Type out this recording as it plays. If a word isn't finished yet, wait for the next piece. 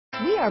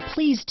We are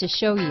pleased to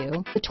show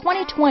you the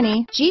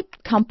 2020 Jeep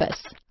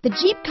Compass. The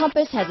Jeep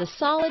Compass has a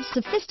solid,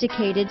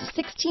 sophisticated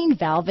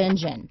 16-valve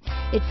engine.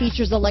 It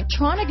features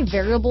electronic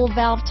variable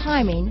valve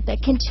timing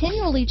that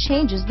continually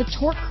changes the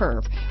torque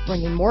curve,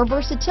 bringing more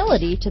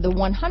versatility to the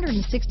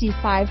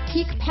 165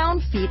 peak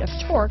pound-feet of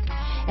torque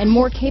and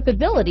more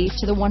capability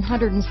to the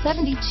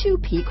 172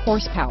 peak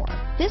horsepower.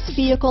 This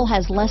vehicle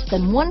has less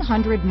than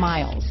 100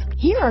 miles.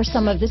 Here are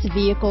some of this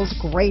vehicle's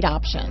great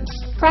options: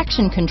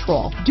 traction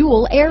control,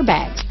 dual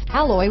airbags,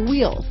 alloy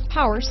wheels,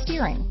 power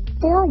steering,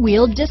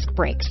 four-wheel disc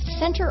brakes,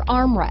 center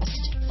armrest,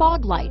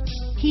 fog lights,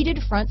 heated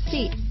front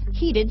seats,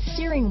 heated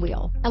steering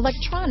wheel,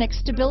 electronic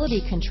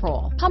stability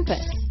control,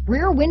 compass,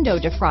 rear window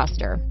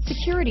defroster,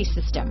 security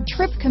system,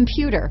 trip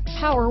computer,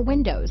 power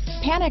windows,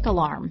 panic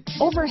alarm,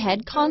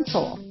 overhead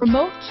console,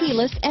 remote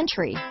keyless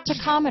entry,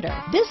 tachometer.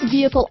 This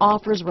vehicle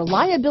offers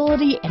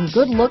reliability and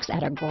good looks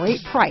at a great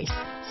price.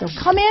 So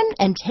come in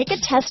and take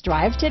a test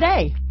drive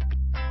today.